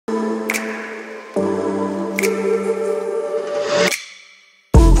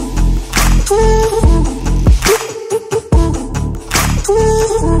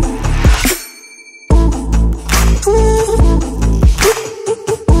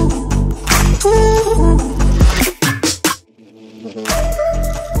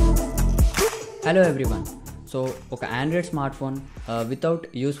Hello everyone. So ఒక Android smart phone without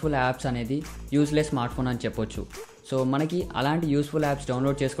useful apps అనేది useless smart phone అని చెప్పొచ్చు. సో మనకి అలాంటి యూస్ఫుల్ యాప్స్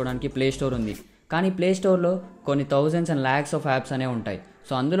డౌన్లోడ్ చేసుకోవడానికి ప్లే స్టోర్ ఉంది. కానీ ప్లే స్టోర్లో కొన్ని thousands and lakhs of apps అనేవి ఉంటాయి.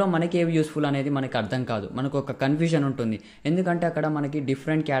 సో అందులో మనకి ఏవి యూస్ఫుల్ అనేది మనకు అర్థం కాదు, మనకు ఒక కన్ఫ్యూజన్ ఉంటుంది. ఎందుకంటే అక్కడ మనకి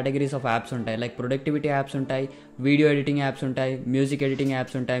డిఫరెంట్ కేటగిరీస్ ఆఫ్ యాప్స్ ఉంటాయి. లైక్ ప్రొడక్టివిటీ యాప్స్ ఉంటాయి, వీడియో ఎడిటింగ్ యాప్స్ ఉంటాయి, మ్యూజిక్ ఎడిటింగ్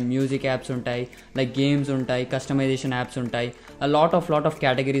యాప్స్ ఉంటాయి, మ్యూజిక్ యాప్స్ ఉంటాయి, లైక్ గేమ్స్ ఉంటాయి, కస్టమైజేషన్ యాప్స్ ఉంటాయి, లాట్ ఆఫ్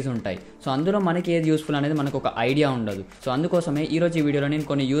కేటగిరీస్ ఉంటాయి. సో అందులో మనకి ఏది యూస్ఫుల్ అనేది మనకు ఒక ఐడియా ఉండదు. సో అందుకోసమే ఈరోజు ఈ వీడియోలో నేను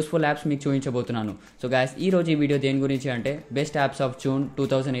కొన్ని యూస్ఫుల్ యాప్స్ మీకు చూపించబోతున్నాను. సో గైస్, ఈరోజు ఈ వీడియో దేని గురించి అంటే బెస్ట్ యాప్స్ ఆఫ్ జూన్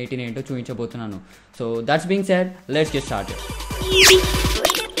 2018 ఏంటో చూపించబోతున్నాను. So that's being said, let's get started.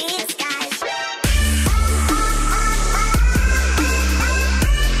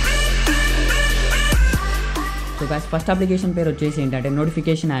 So guys, first application పేరు వచ్చేసి ఏంటంటే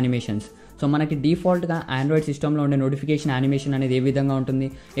నోటిఫికేషన్ యానిమేషన్స్. సో మనకి డిఫాల్ట్గా ఆండ్రాయిడ్ సిస్టంలో ఉండే నోటిఫికేషన్ యానిమేషన్ అనేది ఏ విధంగా ఉంటుంది,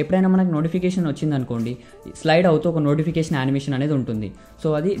 ఎప్పుడైనా మనకు నోటిఫికేషన్ వచ్చిందనుకోండి, స్లైడ్ అవుతూ ఒక నోటిఫికేషన్ యానిమేషన్ అనేది ఉంటుంది. సో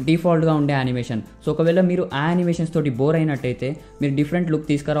అది డిఫాల్ట్గా ఉండే యానిమేషన్. సో ఒకవేళ మీరు ఆ యానిమేషన్స్ తోటి బోర్ అయినట్టయితే, మీరు డిఫరెంట్ లుక్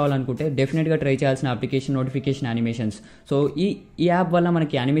తీసుకురావాలనుకుంటే డెఫినెట్గా ట్రై చేయాల్సిన అప్లికేషన్ నోటిఫికేషన్ యానిమేషన్స్. సో ఈ యాప్ వల్ల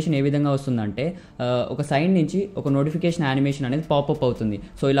మనకి యానిమేషన్ ఏ విధంగా వస్తుందంటే, ఒక సైడ్ నుంచి ఒక నోటిఫికేషన్ యానిమేషన్ అనేది పాపప్ అవుతుంది.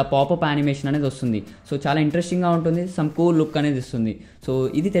 సో ఇలా పాపప్ యానిమేషన్ అనేది వస్తుంది. సో చాలా ఇంట్రెస్టింగ్గా ఉంటుంది, సమ్ కూల్ లుక్ అనేది ఇస్తుంది. సో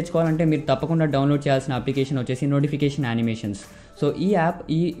ఇది తెచ్చుకోవాలంటే మీరు తప్పకుండా డౌన్లోడ్ చేయాల్సిన అప్లికేషన్ వచ్చేసి నోటిఫికేషన్ యానిమేషన్స్. సో ఈ యాప్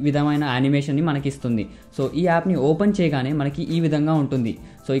ఈ విధమైన యానిమేషన్ని మనకి ఇస్తుంది. సో ఈ యాప్ని ఓపెన్ చేయగానే మనకి ఈ విధంగా ఉంటుంది.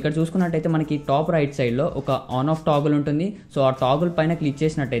 సో ఇక్కడ చూసుకున్నట్టయితే మనకి టాప్ రైట్ సైడ్లో ఒక ఆన్ ఆఫ్ టాగుల్ ఉంటుంది. సో ఆ టాగుల్ పైన క్లిక్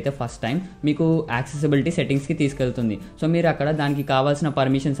చేసినట్టయితే ఫస్ట్ టైం మీకు యాక్సెసిబిలిటీ సెట్టింగ్స్కి తీసుకెళ్తుంది. సో మీరు అక్కడ దానికి కావాల్సిన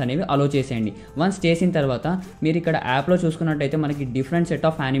పర్మిషన్స్ అనేవి అలో చేసేయండి. వన్స్ చేసిన తర్వాత మీరు ఇక్కడ యాప్లో చూసుకున్నట్టయితే మనకి డిఫరెంట్ సెట్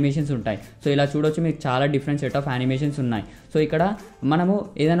ఆఫ్ యానిమేషన్స్ ఉంటాయి. సో ఇలా చూడొచ్చు, మీకు చాలా డిఫరెంట్ సెట్ ఆఫ్ యానిమేషన్స్ ఉన్నాయి. సో ఇక్కడ మనము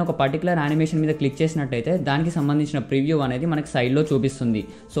ఏదైనా ఒక పర్టికులర్ యానిమేషన్ మీద క్లిక్ చేసినట్టయితే దానికి సంబంధించిన ప్రివ్యూ అనేది మనకి సైడ్లో చూపిస్తుంది.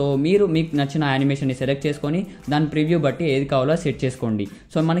 సో మీరు మీకు నచ్చిన యానిమేషన్ని సెలెక్ట్ చేసుకొని దాని ప్రివ్యూ బట్టి ఏది కావాలో సెట్ చేసుకోండి.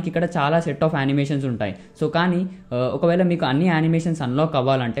 సో మనకి ఇక్కడ చాలా సెట్ ఆఫ్ యానిమేషన్స్ ఉంటాయి. సో కానీ ఒకవేళ మీకు అన్ని యానిమేషన్స్ అన్లాక్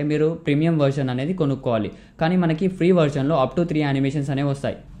అవ్వాలంటే మీరు ప్రీమియం వర్షన్ అనేది కొనుక్కోవాలి. కానీ మనకి ఫ్రీ వర్షన్లో అప్ టు 3 యానిమేషన్స్ అనేవి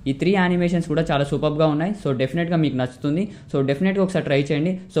వస్తాయి. ఈ 3 యానిమేషన్స్ కూడా చాలా సూపర్గా ఉన్నాయి. సో డెఫినెట్గా మీకు నచ్చుతుంది. సో డెఫినెట్గా ఒకసారి ట్రై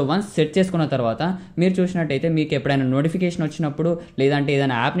చేయండి. సో వన్స్ సెట్ చేసుకున్న తర్వాత మీరు చూసినట్టయితే మీకు ఎప్పుడైనా నోటిఫికేషన్ వచ్చినప్పుడు లేదంటే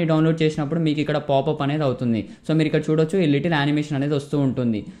ఏదైనా యాప్ని డౌన్లోడ్ చేసినప్పుడు మీకు ఇక్కడ పాపప్ అనేది అవుతుంది. సో మీరు ఇక్కడ చూడొచ్చు, ఈ లిటిల్ యానిమేషన్ అనేది వస్తూ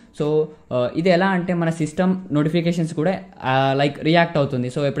ఉంటుంది. సో ఇది ఎలా అంటే మన సిస్టమ్ నోటిఫికేషన్స్ కూడా లైక్ రియాక్ట్ అవుతుంది.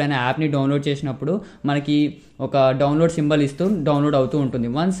 సో ఎప్పుడైనా యాప్ని డౌన్లోడ్ చేసినప్పుడు మనకి ఒక డౌన్లోడ్ సింబల్ ఇస్తూ డౌన్లోడ్ అవుతూ ఉంటుంది.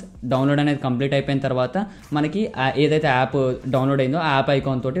 వన్స్ డౌన్లోడ్ అనేది కంప్లీట్ అయిపోయిన తర్వాత మనకి ఏదైతే యాప్ డౌన్లోడ్ అయిందో ఆ యాప్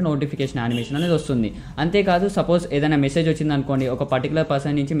ఐకాన్ తోటి నోటిఫికేషన్ యానిమేషన్ అనేది వస్తుంది. అంతేకాదు, సపోజ్ ఏదైనా మెసేజ్ వచ్చింది అనుకోండి, ఒక పర్టికులర్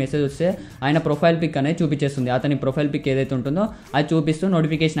పర్సన్ నుంచి మెసేజ్ వస్తే ఆయన ప్రొఫైల్ పిక్ అనేది చూపించేస్తుంది. అతని ప్రొఫైల్ పిక్ ఏదైతే ఉంటుందో అది చూపిస్తూ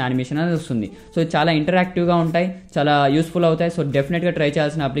నోటిఫికేషన్ యానిమేషన్ అనేది వస్తుంది. సో చాలా ఇంటరాక్టివ్గా ఉంటాయి, చాలా యూస్ఫుల్ అవుతాయి. సో డెఫినెట్గా ట్రై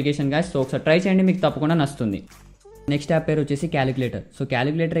చేయాల్సిన అప్లికేషన్ గాయస్. సో ఒకసారి ట్రై చేయండి, మీకు తప్పకుండా నచ్చుతుంది. నెక్స్ట్ యాప్ పేరు వచ్చేసి క్యాలిక్యులేటర్. సో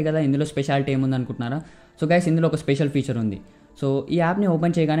క్యాలిక్యులేటరే కదా, ఇందులో స్పెషాలిటీ ఏముంది అనుకుంటున్నారా? సో గైస్, ఇందులో ఒక స్పెషల్ ఫీచర్ ఉంది. సో ఈ యాప్ని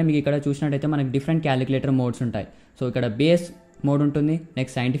ఓపెన్ చేయగానే మీకు ఇక్కడ చూసినట్టయితే మనకి డిఫరెంట్ క్యాలిక్యులేటర్ మోడ్స్ ఉంటాయి. సో ఇక్కడ బేస్ మోడ్ ఉంటుంది,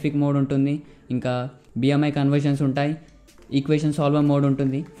 నెక్స్ట్ సైంటిఫిక్ మోడ్ ఉంటుంది, ఇంకా బిఎంఐ కన్వర్షన్స్ ఉంటాయి, ఈక్వేషన్ సాల్వర్ మోడ్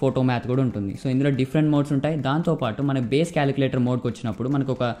ఉంటుంది, ఫోటో మ్యాథ్ కూడా ఉంటుంది. సో ఇందులో డిఫరెంట్ మోడ్స్ ఉంటాయి. దాంతోపాటు మన బేస్ క్యాలిక్యులేటర్ మోడ్కి వచ్చినప్పుడు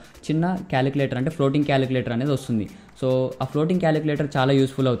మనకు ఒక చిన్న క్యాలిక్యులేటర్ అంటే ఫ్లోటింగ్ క్యాలిక్యులేటర్ అనేది వస్తుంది. సో ఆ ఫ్లోటింగ్ క్యాలిక్యులేటర్ చాలా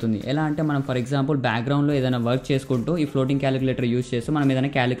యూస్ఫుల్ అవుతుంది. ఎలా అంటే మనం ఫర్ ఎగ్జాంపుల్ బ్యాక్గ్రౌండ్లో ఏదైనా వర్క్ చేసుకుంటూ ఈ ఫ్లోటింగ్ క్యాలిక్యులేటర్ యూస్ చేస్తూ మనం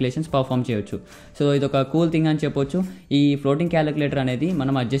ఏదైనా క్యాలిక్యులేషన్స్ పర్ఫామ్ చేయొచ్చు. సో ఇది ఒక కూల్ థింగ్ అని చెప్పొచ్చు. ఈ ఫ్లోటింగ్ క్యాలిక్యులేటర్ అనేది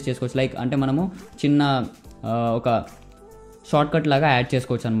మనం అడ్జస్ట్ చేసుకోవచ్చు. లైక్ అంటే మనము చిన్న ఒక షార్ట్ కట్ లాగా యాడ్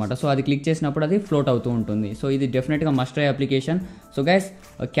చేసుకోవచ్చు అనమాట. సో అది క్లిక్ చేసినప్పుడు అది ఫ్లోట్ అవుతూ ఉంటుంది. సో ఇది డెఫినెట్గా must try application. So guys,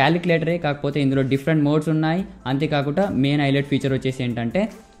 క్యాలిక్యులేటరే కాకపోతే ఇందులో డిఫరెంట్ మోడ్స్ ఉన్నాయి. అంతేకాకుండా మెయిన్ హైలైట్ ఫీచర్ వచ్చేసి ఏంటంటే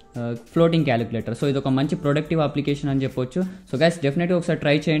ఫ్లోటింగ్ క్యాలిక్యులేటర్. సో ఇది ఒక మంచి ప్రొడక్టివ్ అప్లికేషన్ అని చెప్పొచ్చు. సో గైస్, డెఫినెట్గా ఒకసారి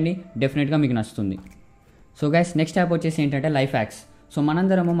ట్రై చేయండి, డెఫినెట్గా మీకు నచ్చుతుంది. సో గైస్, నెక్స్ట్ యాప్ వచ్చేసి ఏంటంటే లైఫ్ హ్యాక్స్. సో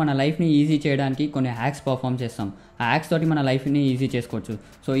మనందరము మన లైఫ్ని ఈజీ చేయడానికి కొన్ని హ్యాక్స్ పర్ఫామ్ చేస్తాం. ఆ హ్యాక్స్ తోటి మన లైఫ్ని ఈజీ చేసుకోవచ్చు.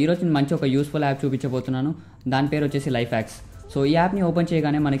 సో ఈరోజు నేను మంచి ఒక యూస్ఫుల్ యాప్ చూపించబోతున్నాను. దాని పేరు వచ్చేసి లైఫ్ హ్యాక్స్. సో ఈ యాప్ని ఓపెన్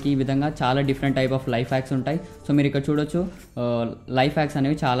చేయగానే మనకి ఈ విధంగా చాలా different type of life hacks ఉంటాయి. సో మీరు ఇక్కడ చూడొచ్చు, లైఫ్ హ్యాక్స్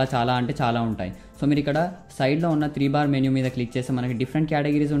అనేవి చాలా ఉంటాయి. సో మీరు ఇక్కడ సైడ్లో ఉన్న 3 బార్ మెన్యూ మీద క్లిక్ చేస్తే మనకి డిఫరెంట్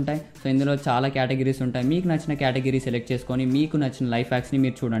కేటగిరీస్ ఉంటాయి. సో ఇందులో చాలా కేటగిరీస్ ఉంటాయి. మీకు నచ్చిన కేటగిరీ సెలెక్ట్ చేసుకొని మీకు నచ్చిన లైఫ్ హ్యాక్స్ని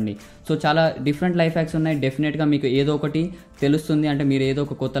మీరు చూడండి. సో చాలా డిఫరెంట్ లైఫ్ హ్యాక్స్ ఉన్నాయి. డెఫినెట్గా మీకు ఏదో ఒకటి తెలుస్తుంది, అంటే మీరు ఏదో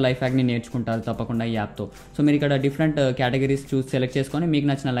ఒక కొత్త లైఫ్ హ్యాక్ని నేర్చుకుంటారు తప్పకుండా ఈ యాప్తో. సో మీరు ఇక్కడ డిఫరెంట్ కేటగిరీస్ సెలెక్ట్ చేసుకొని మీకు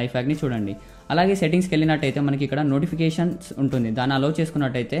నచ్చిన లైఫ్ హ్యాక్ని చూడండి. అలాగే సెట్టింగ్స్కి వెళ్ళినట్టయితే మనకి ఇక్కడ నోటిఫికేషన్స్ ఉంటుంది. దాన్ని అలో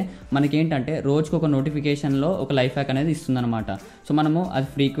చేసుకున్నట్టయితే మనకి ఏంటంటే రోజుకు ఒక నోటిఫికేషన్లో ఒక లైఫ్ హ్యాక్ అనేది ఇస్తుందన్నమాట. సో మనము అది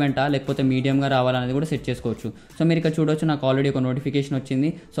ఫ్రీక్వెంటా లేకపోతే మీడియంగా రావాలి కావాలనేది కూడా సెట్ చేసుకోవచ్చు. సో మీరు ఇక్కడ చూడొచ్చు, నాకు ఆల్రెడీ ఒక నోటిఫికేషన్ వచ్చింది.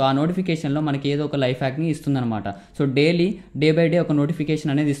 సో ఆ నోటిఫికేషన్లో మనకి ఏదో ఒక life హ్యాక్ని ఇస్తుందన్నమాట. So day by day ఒక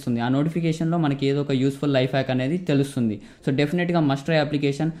నోటిఫికేషన్ అనేది ఇస్తుంది. ఆ నోటిఫికేషన్లో మనకి ఏదో ఒక యూస్ఫుల్ లైఫ్ హ్యాక్ అనేది తెలుస్తుంది. సో డెఫినెట్గా మస్ట్ ట్రై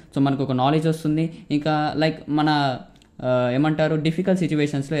అప్లికేషన్. సో మనకు ఒక నాలెడ్జ్ వస్తుంది. ఇంకా లైక్ మన ఏమంటారు, డిఫికల్ట్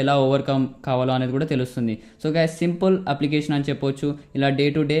సిచ్యువేషన్స్లో ఎలా ఓవర్కమ్ కావాలో అనేది కూడా తెలుస్తుంది. సో గైస్, సింపుల్ అప్లికేషన్ అని చెప్పొచ్చు. ఇలా డే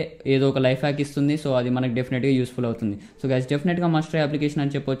టు డే ఏదో ఒక లైఫ్ హ్యాక్ ఇస్తుంది. సో అది మనకు డెఫినెట్గా యూస్ఫుల్ అవుతుంది. సో గైస్, డెఫినెట్గా మస్ట్ ట్రై అప్లికేషన్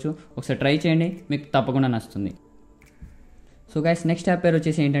అని చెప్పొచ్చు. ఒకసారి ట్రై చేయండి, మీకు తప్పకుండా నచ్చుతుంది. సో గైస్, నెక్స్ట్ యాప్ పేరు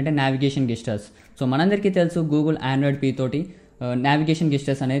వచ్చేసి ఏంటంటే నావిగేషన్ గెస్టర్స్. సో మనందరికీ తెలుసు, గూగుల్ ఆండ్రాయిడ్ పీ తోటి నావిగేషన్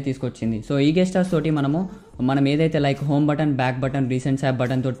గెస్టర్స్ అనేది తీసుకొచ్చింది. సో ఈ గెస్టర్స్ తోటి మనం ఏదైతే like home button, back button, recent app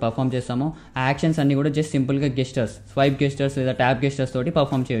button తోటి పర్ఫామ్ చేస్తామో ఆ యాక్షన్స్ అన్ని కూడా జస్ట్ సింపుల్గా గెస్టర్స్, స్వైప్ గెస్టర్స్ లేదా ట్యాప్ గెస్టర్స్ తోటి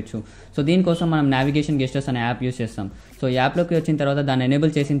పర్ఫామ్ చేయొచ్చు. సో దీనికోసం మనం నావిగేషన్ గెస్టర్స్ అనే యాప్ యూస్ చేస్తాం. సో ఈ యాప్లోకి వచ్చిన తర్వాత దాన్ని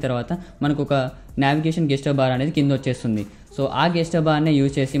ఎనేబుల్ చేసిన తర్వాత మనకు ఒక నావిగేషన్ గెస్టర్ బార్ అనేది కింద వచ్చేస్తుంది. సో ఆ గెస్టర్ బార్నే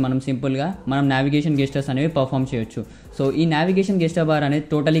యూజ్ చేసి మనం సింపుల్గా నావిగేషన్ గెస్టర్స్ అనేవి పర్ఫామ్ చేయొచ్చు. సో ఈ నావిగేషన్ గెస్టర్ బార్ అనేది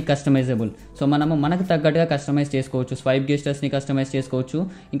టోటలీ కస్టమైజబుల్. సో మనకు తగ్గట్టుగా కస్టమైజ్ చేసుకోవచ్చు. స్వైప్ గెస్టర్స్ని కస్టమైజ్ చేసుకోవచ్చు,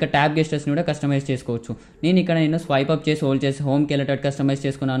 ఇంకా ట్యాప్ గెస్టర్స్ని కూడా కస్టమైజ్ చేసుకోవచ్చు. నేను స్వైప్ అప్ చేసి హోల్డ్ చేసి హోమ్కి వెళ్ళేటట్టు కస్టమైజ్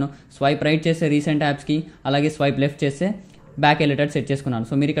చేసుకున్నాను. స్వైప్ రైట్ చేస్తే రీసెంట్ యాప్స్కి, అలాగే స్వైప్ లెఫ్ట్ చేస్తే బ్యాక్ వెళ్ళేటట్టు సెట్ చేసుకున్నాను.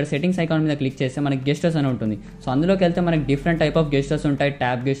 సో మీరు ఇక్కడ సెట్టింగ్స్ ఐకాన్ మీద క్లిక్ చేస్తే మనకి గెస్టర్స్ అని ఉంటుంది. సో అందులోకి వెళ్తే మనకి డిఫరెంట్ టైప్ ఆఫ్ గెస్టర్స్ ఉంటాయి.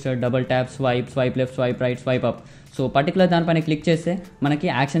 Tap గెస్టర్, double tap, swipe left, swipe right, swipe up. So particular దానిపైన క్లిక్ చేస్తే మనకి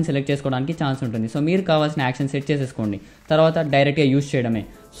యాక్షన్ సెలెక్ట్ చేసుకోవడానికి ఛాన్స్ ఉంటుంది. సో మీరు కావాల్సిన యాక్షన్ సెట్ చేసేసుకోండి, తర్వాత డైరెక్ట్గా యూజ్ చేయడమే.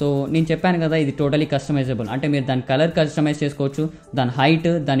 సో నేను చెప్పాను కదా, ఇది టోటలీ కస్టమైజబుల్. అంటే మీరు దాని కలర్ కస్టమైజ్ చేసుకోవచ్చు, దాని హైట్,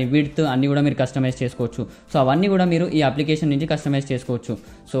 దాని విడ్త్ అన్నీ కూడా మీరు కస్టమైజ్ చేసుకోవచ్చు. సో అవన్నీ కూడా మీరు ఈ అప్లికేషన్ నుంచి కస్టమైజ్ చేసుకోవచ్చు.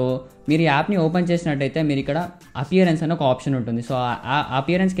 సో మీరు ఈ యాప్ని ఓపెన్ చేసినట్టయితే మీరు ఇక్కడ అపియరెన్స్ అనే ఒక ఆప్షన్ ఉంటుంది. సో ఆ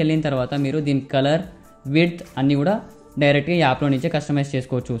అపియరెన్స్కి వెళ్ళిన తర్వాత మీరు దీని కలర్, విడ్త్ అన్నీ కూడా డైరెక్ట్గా ఈ యాప్లో నుంచే కస్టమైజ్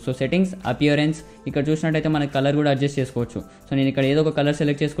చేసుకోవచ్చు. సో సెట్టింగ్స్, అపియరెన్స్, ఇక్కడ చూసినట్టయితే మనకి కలర్ కూడా అడ్జస్ట్ చేసుకోవచ్చు. సో నేను ఇక్కడ ఏదో ఒక కలర్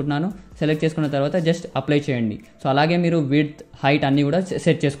సెలెక్ట్ చేసుకుంటున్నాను. సెలెక్ట్ చేసుకున్న తర్వాత జస్ట్ అప్లై చేయండి. సో అలాగే మీరు విడ్త్, హైట్ అన్నీ కూడా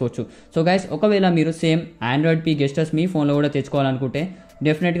సెట్ చేసుకోవచ్చు. సో గైస్, ఒకవేళ మీరు సేమ్ ఆండ్రాయిడ్ పీ గెస్టర్స్ మీ ఫోన్లో కూడా తెచ్చుకోవాలనుకుంటే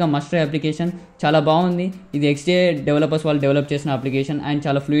డెఫినెట్గా మస్ట్ ట్రై అప్లికేషన్. చాలా బాగుంది. ఇది XJ డెవలపర్స్ వాళ్ళు డెవలప్ చేసిన అప్లికేషన్ అండ్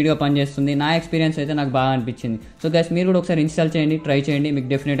చాలా ఫ్లూయిడ్గా పనిచేస్తుంది. నా ఎక్స్పీరియన్స్ అయితే నాకు బాగా అనిపించింది. సో గైస్, మీరు కూడా ఒకసారి ఇన్స్టాల్ చేయండి, ట్రై చేయండి, మీకు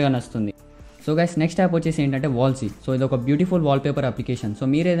డెఫినెట్గా నచ్చుతుంది. సో గైస్, నెక్స్ట్ యాప్ వచ్చేసి ఏంటంటే వాల్సీ. సో ఇది ఒక బ్యూటిఫుల్ వాల్పేపర్ అప్లికేషన్. సో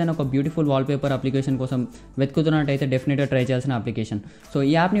మీరు ఏదైనా ఒక బ్యూటిఫుల్ వాల్పేపర్ అప్లికేషన్ కోసం వెతుకుతున్నట్టయితే డెఫినెట్గా ట్రై చేయాల్సిన అప్లికేషన్. సో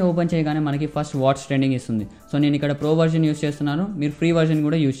ఈ యాప్ని ఓపెన్ చేయగానే మనకి ఫస్ట్ వాట్స్ ట్రెండింగ్ ఇస్తుంది. సో నేను ఇక్కడ ప్రో వర్జన్ యూస్ చేస్తున్నాను, మీరు ఫ్రీ వర్జన్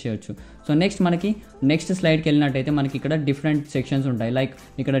కూడా యూస్ చేయొచ్చు. సో నెక్స్ట్ స్లైడ్కి వెళ్ళినట్టయితే మనకి ఇక్కడ డిఫరెంట్ సెక్షన్స్ ఉంటాయి. లైక్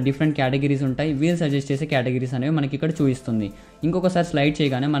ఇక్కడ డిఫరెంట్ కేటగిరీస్ ఉంటాయి. వీళ్ళు సజెస్ట్ చేసే కేటగిరీస్ అనేవి మనకి ఇక్కడ చూపిస్తుంది. ఇంకొకసారి స్లైడ్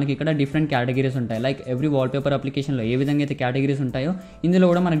చేయగానే మనకి ఇక్కడ డిఫరెంట్ కేటగిరీస్ ఉంటాయి. లైక్ ఎవ్రీ వాల్పేపర్ అప్లికేషన్లో ఏ విధంగా అయితే కేటగిరీస్ ఉంటాయో ఇందులో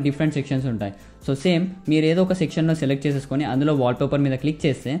కూడా మనకి డిఫరెంట్ సెక్షన్స్ ఉంటాయి. సో సేమ్ మీరు ఏదో ఒక సెక్షన్లో సెలెక్ట్ చేసేసుకొని అందులో వాల్పేపర్ మీద క్లిక్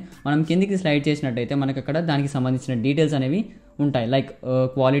చేస్తే మనం కిందికి స్లైడ్ చేసినట్టయితే మనకి అక్కడ దానికి సంబంధించిన డీటెయిల్స్ అనేవి ఉంటాయి. లైక్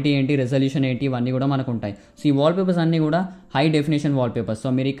క్వాలిటీ ఏంటి, రెజల్యూషన్ ఏంటి, ఇవన్నీ కూడా మనకు ఉంటాయి. సో ఈ వాల్పేపర్స్ అన్నీ కూడా హై డెఫినేషన్ వాల్పేపర్స్. సో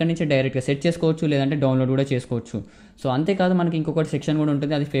మీరు ఇక్కడ నుంచి డైరెక్ట్గా సెట్ చేసుకోవచ్చు, లేదంటే డౌన్లోడ్ కూడా చేసుకోవచ్చు. సో అంతేకాదు మనకి ఇంకొకటి సెక్షన్ కూడా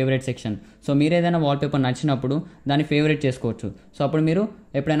ఉంటుంది, అది ఫేవరెట్ సెక్షన్. సో మీరు ఏదైనా వాల్పేపర్ నచ్చినప్పుడు దాన్ని ఫేవరెట్ చేసుకోవచ్చు. సో అప్పుడు మీరు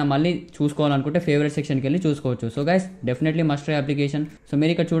ఎప్పుడైనా మళ్ళీ చూసుకోవాలనుకుంటే ఫేవరెట్ సెక్షన్కి వెళ్ళి చూసుకోవచ్చు. So guys, definitely must try application. So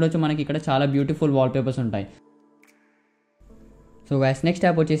మీరు ఇక్కడ చూడొచ్చు, మనకి ఇక్కడ చాలా బ్యూటిఫుల్ వాల్పేపర్స్ ఉంటాయి. సో గైస్, నెక్స్ట్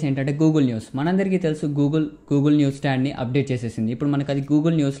యాప్ వచ్చేసి ఏంటంటే గూగుల్ న్యూస్. మనందరికీ తెలుసు, గూగుల్ న్యూస్ స్టాండ్ని అప్డేట్ చేసేసింది. ఇప్పుడు మనకి అది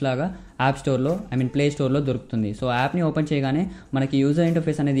గూగుల్ న్యూస్ లాగా యాప్ స్టోర్లో, ప్లే స్టోర్లో దొరుకుతుంది. సో యాప్ని ఓపెన్ చేయగానే మనకి యూజర్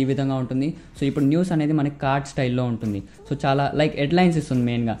ఇంటర్ఫేస్ అనేది ఈ విధంగా ఉంటుంది. సో ఇప్పుడు న్యూస్ అనేది మనకి కార్డ్ స్టైల్లో ఉంటుంది. సో చాలా లైక్ హెడ్లైన్స్ ఇస్తుంది.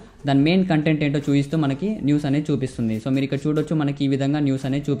 మెయిన్గా దాని మెయిన్ కంటెంట్ ఏంటో చూపిస్తూ మనకి న్యూస్ అనేది చూపిస్తుంది. సో మీరు ఇక్కడ చూడొచ్చు, మనకి ఈ విధంగా న్యూస్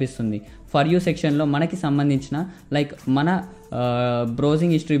అనేది చూపిస్తుంది. ఫర్ యూ సెక్షన్లో మనకి సంబంధించిన లైక్ మన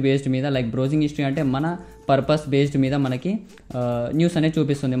బ్రౌజింగ్ హిస్టరీ బేస్డ్ మీద, లైక్ బ్రౌజింగ్ హిస్టరీ అంటే మన పర్పస్ బేస్డ్ మీద మనకి న్యూస్ అనేది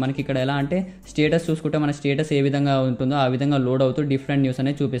చూపిస్తుంది. మనకి ఇక్కడ ఎలా అంటే స్టేటస్ చూసుకుంటే మన స్టేటస్ ఏ విధంగా ఉంటుందో ఆ విధంగా లోడ్ అవుతూ డిఫరెంట్ న్యూస్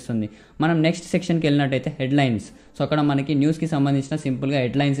అనేది చూపిస్తుంది. మనం నెక్స్ట్ సెక్షన్కి వెళ్ళినట్టయితే హెడ్లైన్స్. సో అక్కడ మనకి న్యూస్కి సంబంధించిన సింపుల్గా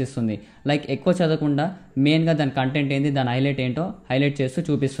హెడ్లైన్స్ ఇస్తుంది. లైక్ ఎక్కువ చదవకుండా మెయిన్గా దాని కంటెంట్ ఏంటి, దాని హైలైట్ ఏంటో హైలైట్ చేస్తూ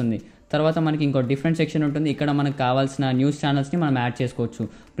చూపిస్తుంది. తర్వాత మనకి ఇంకో డిఫరెంట్ సెక్షన్ ఉంటుంది. ఇక్కడ మనకు కావాల్సిన న్యూస్ ఛానల్స్ని మనం యాడ్ చేసుకోవచ్చు.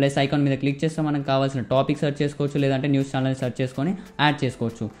 ప్లస్ ఐకాన్ మీద క్లిక్ చేస్తే మనకు కావాల్సిన టాపిక్ సెర్చ్ చేసుకోవచ్చు, లేదంటే న్యూస్ ఛానల్ని సెర్చ్ చేసుకొని యాడ్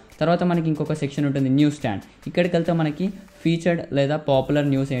చేసుకోవచ్చు. తర్వాత మనకి ఇంకొక సెక్షన్ ఉంటుంది, న్యూస్ స్టాండ్. ఇక్కడికి వెళ్తే మనకి ఫీచర్డ్ లేదా పాపులర్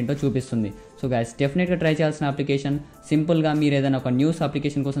న్యూస్ ఏంటో చూపిస్తుంది. సో గైస్, డెఫినెట్గా ట్రై చేయాల్సిన అప్లికేషన్. సింపుల్గా మీరు ఏదైనా ఒక న్యూస్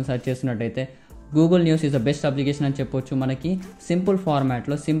అప్లికేషన్ కోసం search చేస్తున్నట్టయితే Google news is the best application అని చెప్పొచ్చు. మనకి సింపుల్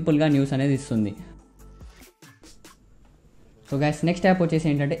ఫార్మాట్లో సింపుల్గా న్యూస్ అనేది ఇస్తుంది. సో గైస్, నెక్స్ట్ యాప్ వచ్చేసి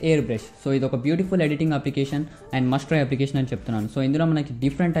ఏంటంటే ఎయిర్ బ్రష్. సో ఇది ఒక beautiful editing application and must try application అని చెప్తున్నాను. సో ఇందులో మనకి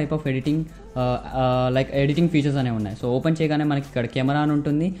different type of editing features అనేవి ఉన్నాయి. సో ఓపెన్ చేయగానే మనకి ఇక్కడ కెమెరా అని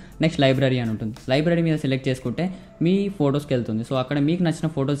ఉంటుంది, నెక్స్ట్ లైబ్రరీ అని ఉంటుంది. లైబ్రరీ మీద సెలెక్ట్ చేసుకుంటే మీ ఫొటోస్కి వెళ్తుంది. సో అక్కడ మీకు నచ్చిన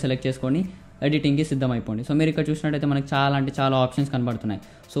ఫొటోస్ సెలెక్ట్ చేసుకొని ఎడిటింగ్కి సిద్ధమైపోండి. సో మీరు ఇక్కడ చూసినట్టయితే మనకి చాలా అంటే చాలా ఆప్షన్స్ కనబడుతున్నాయి.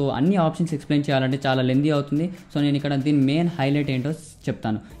 సో అన్ని ఆప్షన్స్ ఎక్స్ప్లెయిన్ చేయాలంటే చాలా లెందీ అవుతుంది. సో నేను ఇక్కడ దీని మెయిన్ హైలైట్ ఏంటో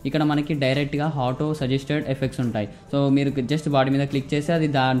చెప్తాను. ఇక్కడ మనకి డైరెక్ట్గా ఆటో సజెస్టెడ్ ఎఫెక్ట్స్ ఉంటాయి. సో మీరు జస్ట్ వాటి మీద క్లిక్ చేసి అది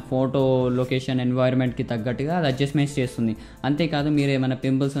దాని ఫోటో లొకేషన్ ఎన్వైర్న్మెంట్కి తగ్గట్టుగా అది అడ్జస్ట్మెంట్స్ చేస్తుంది. అంతేకాదు మీరు ఏమైనా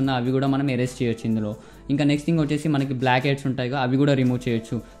పింపుల్స్ ఉన్నా అవి కూడా మనం ఎరేస్ చేయొచ్చు ఇందులో. ఇంకా నెక్స్ట్ థింగ్ వచ్చేసి మనకి బ్లాక్ హెడ్స్ ఉంటాయి కదా, అవి కూడా రిమూవ్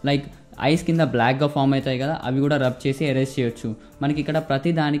చేయొచ్చు. లైక్ ఐస్ కింద బ్లాక్గా ఫామ్ అవుతాయి కదా, అవి కూడా రబ్ చేసి ఎరేస్ చేయొచ్చు. మనకి ఇక్కడ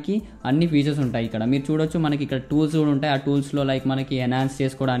ప్రతి దానికి అన్ని ఫీచర్స్ ఉంటాయి. ఇక్కడ మీరు చూడొచ్చు మనకి ఇక్కడ టూల్స్ కూడా ఉంటాయి. ఆ టూల్స్లో లైక్ మనకి ఎన్హాన్స్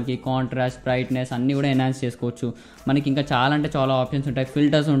చేసుకోవడానికి కాంట్రాస్ట్, బ్రైట్నెస్ అన్నీ కూడా ఎన్హాన్స్ చేసుకోవచ్చు. మనకి ఇంకా చాలా అంటే చాలా ఆప్షన్స్ ఉంటాయి.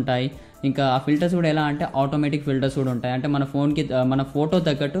 ఫిల్టర్స్ ఉంటాయి. ఇంకా ఆ ఫిల్టర్స్ కూడా ఎలా అంటే ఆటోమేటిక్ ఫిల్టర్స్ కూడా ఉంటాయి. అంటే మన ఫోన్కి మన ఫోటో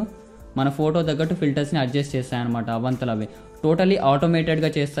తగ్గట్టు ఫిల్టర్స్ని అడ్జస్ట్ చేస్తాయి అనమాట. అవంతలు అవే టోటలీ ఆటోమేటెడ్గా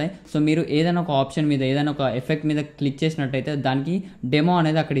చేస్తాయి. సో మీరు ఏదైనా ఒక ఆప్షన్ మీద ఏదైనా ఒక ఎఫెక్ట్ మీద క్లిక్ చేసినట్టయితే దానికి డెమో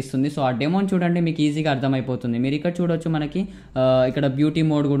అనేది అక్కడ ఇస్తుంది. సో ఆ డెమోని చూడండి, మీకు ఈజీగా అర్థమైపోతుంది. మీరు ఇక్కడ చూడొచ్చు మనకి ఇక్కడ బ్యూటీ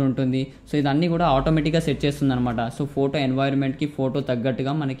మోడ్ కూడా ఉంటుంది. సో ఇదన్నీ కూడా ఆటోమేటిక్గా సెట్ చేస్తుంది అనమాట. సో ఫోటో ఎన్వైర్న్మెంట్కి ఫోటో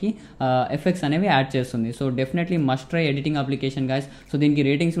తగ్గట్టుగా మనకి ఎఫెక్ట్స్ అనేవి యాడ్ చేస్తుంది. So definitely must try editing application guys. So దీనికి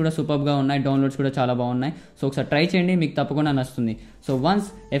రేటింగ్స్ కూడా సూపర్గా ఉన్నాయి, డౌన్లోడ్స్ కూడా చాలా బాగున్నాయి. సో ఒకసారి ట్రై చేయండి, మీకు తప్పకుండా నచ్చుతుంది. సో వన్స్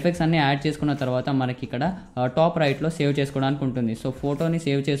ఎఫెక్ట్స్ అన్ని యాడ్ చేసుకున్న తర్వాత మనకి ఇక్కడ టాప్ రైట్లో సేవ్ చేసుకోవడానికి ఉంటుంది. సో ఫోటోని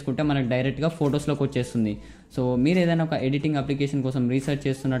సేవ్ చేసుకుంటే మనకి డైరెక్ట్గా ఫొటోస్లోకి వచ్చేస్తుంది. సో మీరు ఏదైనా ఒక ఎడిటింగ్ అప్లికేషన్ కోసం రీసెర్చ్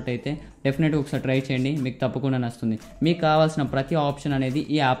చేస్తున్నట్టయితే డెఫినెట్గా ఒకసారి ట్రై చేయండి, మీకు తప్పకుండా నచ్చుతుంది. మీకు కావాల్సిన ప్రతి ఆప్షన్ అనేది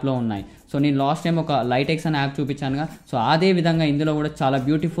ఈ యాప్లో ఉన్నాయి. సో నేను లాస్ట్ టైం ఒక లైటెక్స్ అనే యాప్ చూపించానుగా, సో అదే విధంగా ఇందులో కూడా చాలా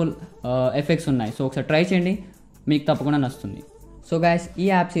బ్యూటిఫుల్ ఎఫెక్ట్స్ ఉన్నాయి. సో ఒకసారి ట్రై చేయండి, మీకు తప్పకుండా నచ్చుతుంది. సో గైస్, ఈ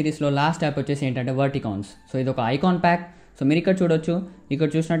యాప్ సిరీస్లో లాస్ట్ యాప్ వచ్చేసి ఏంటంటే వర్టికాన్స్. సో ఇది ఒక ఐకాన్ ప్యాక్. సో మీరు ఇక్కడ చూడొచ్చు, ఇక్కడ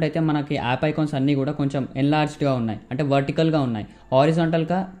చూసినట్టయితే మనకి యాప్ ఐకాన్స్ అన్నీ కూడా కొంచెం ఎన్లార్జ్డ్గా ఉన్నాయి, అంటే వర్టికల్గా ఉన్నాయి.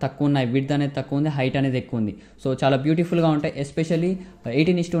 హారిజాంటల్గా తక్కువ ఉన్నాయి, విడ్త్ అనేది తక్కువ ఉంది, హైట్ అనేది ఎక్కువ ఉంది. సో చాలా బ్యూటిఫుల్గా ఉంటాయి. ఎస్పెషల్లీ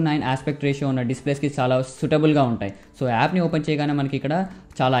 18:9 ఆస్పెక్ట్ రేషియో ఉన్న డిస్ప్లేస్కి చాలా సూటబుల్గా ఉంటాయి. సో యాప్ని ఓపెన్ చేయగానే మనకి ఇక్కడ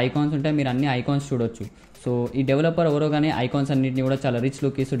చాలా ఐకాన్స్ ఉంటాయి, మీరు అన్ని ఐకాన్స్ చూడొచ్చు. సో ఈ డెవలపర్ ఎవరో కానీ ఐకాన్స్ అన్నింటినీ కూడా చాలా రిచ్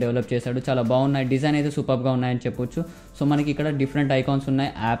లుక్ ఇస్తూ డెవలప్ చేశాడు. చాలా బాగున్నాయి, డిజైన్ అయితే సూపర్గా ఉన్నాయని చెప్పొచ్చు. సో మనకి ఇక్కడ డిఫరెంట్ ఐకాన్స్ ఉన్నాయి,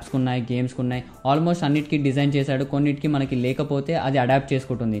 యాప్స్కి ఉన్నాయి, గేమ్స్కి ఉన్నాయి. ఆల్మోస్ట్ అన్నిటికీ డిజైన్ చేశాడు. కొన్నిటికి మనకి లేకపోతే అది అడాప్ట్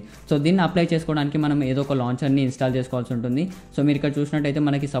చేసుకుంటుంది. సో దీన్ని అప్లై చేసుకోవడానికి మనం ఏదో ఒక లాంచర్ని ఇన్స్టాల్ చేసుకోవాల్సి ఉంటుంది. సో మీరు ఇక్కడ చూసినట్టయితే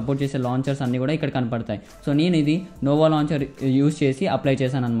మనకి సపోర్ట్ చేసే లాంచర్స్ అన్నీ కూడా ఇక్కడ కనపడతాయి. సో నేను ఇది నోవా లాంచర్ యూజ్ చేసి అప్లై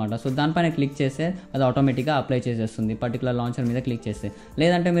చేశాను అనమాట. సో దానిపైన క్లిక్ చేస్తే అది ఆటోమేటిక్గా అప్లై చేసేస్తుంది పర్టికులర్ లాంచర్ మీద క్లిక్ చేస్తే.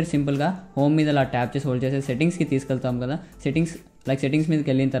 లేదంటే మీరు సింపుల్గా హోమ్ మీద అలా ట్యాప్ చేసి హోల్డ్ చేసి సెట్టింగ్స్కి తీసుకెళ్తాం కదా, సెట్టింగ్స్ మీదకి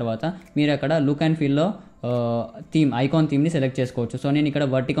వెళ్ళిన తర్వాత మీరు అక్కడ లుక్ అండ్ ఫీల్లో ఐకాన్ థీమ్ని సెలెక్ట్ చేసుకోవచ్చు. సో నేను ఇక్కడ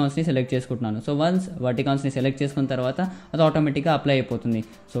వర్టికాన్స్ని సెలెక్ట్ చేసుకుంటున్నాను. సో వన్స్ వర్టికాన్స్ని సెలెక్ట్ చేసుకున్న తర్వాత అది ఆటోమేటిక్గా అప్లై అయిపోతుంది.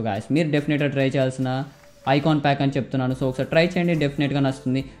 సో గాయస్, మీరు డెఫినెట్గా ట్రై చేయాల్సిన ఐకాన్ ప్యాక్ అని చెప్తున్నాను. సో ఒకసారి ట్రై చేయండి, డెఫినెట్గా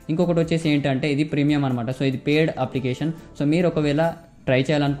నచ్చుతుంది. ఇంకొకటి వచ్చేసి ఏంటంటే ఇది ప్రీమియం అనమాట. సో ఇది పెయిడ్ అప్లికేషన్. సో మీరు ఒకవేళ ట్రై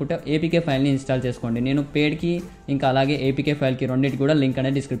చేయాలనుకుంటే ఏపీకే ఫైల్ని ఇన్స్టాల్ చేసుకోండి. నేను పెయిడ్కి ఇంకా అలాగే ఏపీకే ఫైల్కి రెండింటికి కూడా లింక్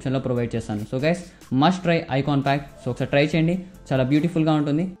అనేది డిస్క్రిప్షన్లో ప్రొవైడ్ చేస్తాను. So guys, must try icon pack. So ఒకసారి ట్రై చేయండి, చాలా బ్యూటిఫుల్గా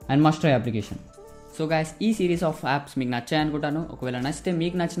ఉంటుంది and must try application. So guys, ఈ సిరీస్ ఆఫ్ యాప్స్ మీకు నచ్చాయి అనుకుంటాను. ఒకవేళ నచ్చితే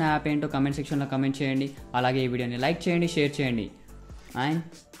మీకు నచ్చిన యాప్ ఏంటో కమెంట్ సెక్షన్లో కమెంట్ చేయండి. అలాగే ఈ వీడియోని లైక్ చేయండి, షేర్ చేయండి. And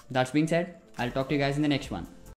that's being said, I'll talk to you guys in the next one.